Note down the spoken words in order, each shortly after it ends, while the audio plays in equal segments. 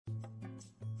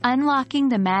Unlocking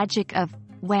the magic of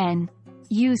when,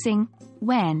 using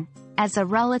when as a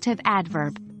relative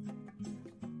adverb.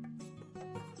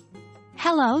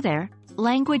 Hello there,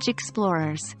 language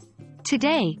explorers.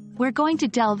 Today, we're going to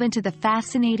delve into the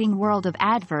fascinating world of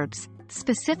adverbs,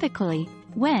 specifically,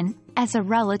 when as a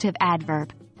relative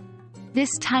adverb.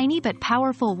 This tiny but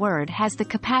powerful word has the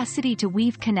capacity to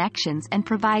weave connections and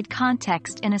provide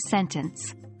context in a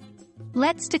sentence.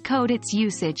 Let's decode its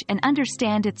usage and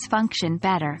understand its function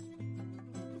better.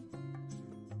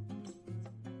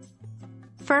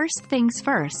 First things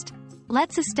first,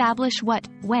 let's establish what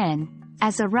when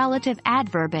as a relative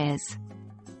adverb is.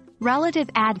 Relative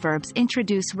adverbs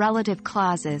introduce relative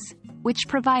clauses, which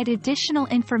provide additional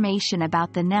information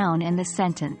about the noun in the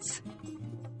sentence.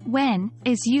 When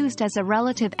is used as a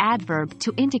relative adverb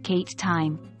to indicate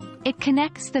time. It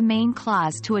connects the main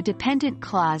clause to a dependent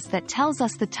clause that tells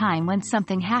us the time when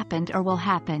something happened or will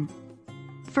happen.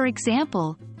 For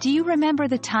example, do you remember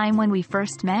the time when we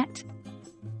first met?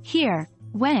 Here,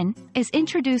 when is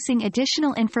introducing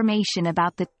additional information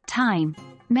about the time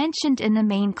mentioned in the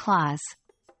main clause.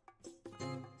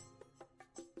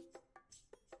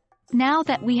 Now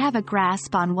that we have a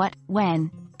grasp on what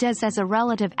when does as a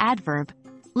relative adverb,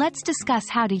 let's discuss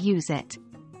how to use it.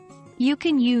 You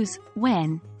can use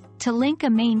when to link a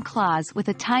main clause with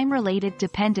a time-related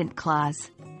dependent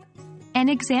clause. An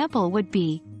example would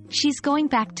be, she's going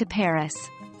back to Paris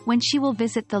when she will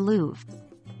visit the Louvre.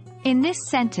 In this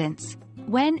sentence,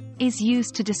 when is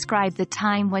used to describe the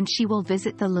time when she will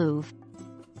visit the Louvre.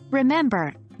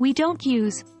 Remember, we don't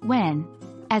use when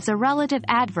as a relative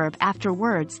adverb after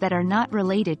words that are not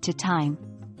related to time.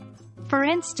 For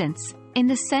instance, in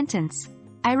the sentence,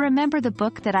 I remember the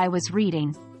book that I was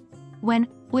reading. When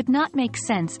would not make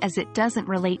sense as it doesn't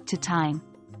relate to time.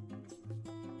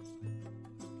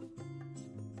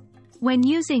 When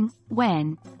using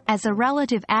when as a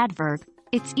relative adverb,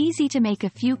 it's easy to make a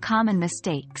few common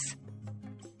mistakes.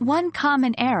 One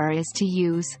common error is to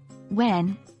use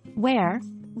when, where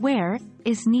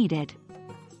is needed.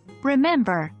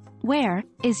 Remember, where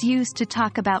is used to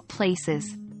talk about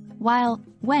places, while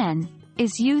when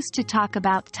is used to talk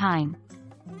about time.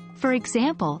 For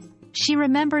example, she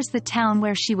remembers the town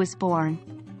where she was born,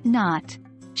 not,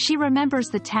 she remembers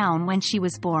the town when she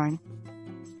was born.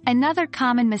 Another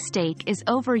common mistake is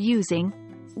overusing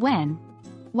when.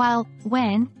 While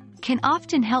when can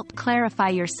often help clarify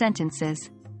your sentences,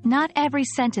 not every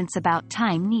sentence about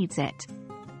time needs it.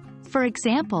 For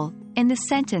example, in the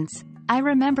sentence, I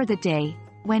remember the day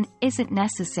when isn't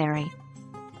necessary.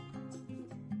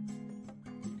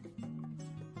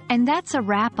 And that's a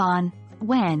wrap on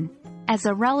when as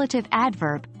a relative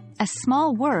adverb, a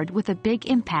small word with a big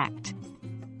impact.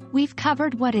 We've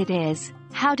covered what it is,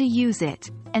 how to use it,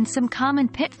 and some common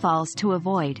pitfalls to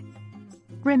avoid.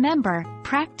 Remember,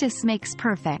 practice makes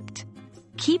perfect.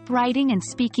 Keep writing and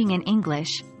speaking in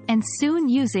English, and soon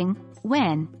using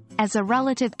when as a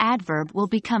relative adverb will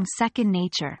become second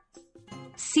nature.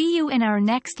 See you in our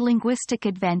next linguistic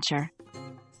adventure.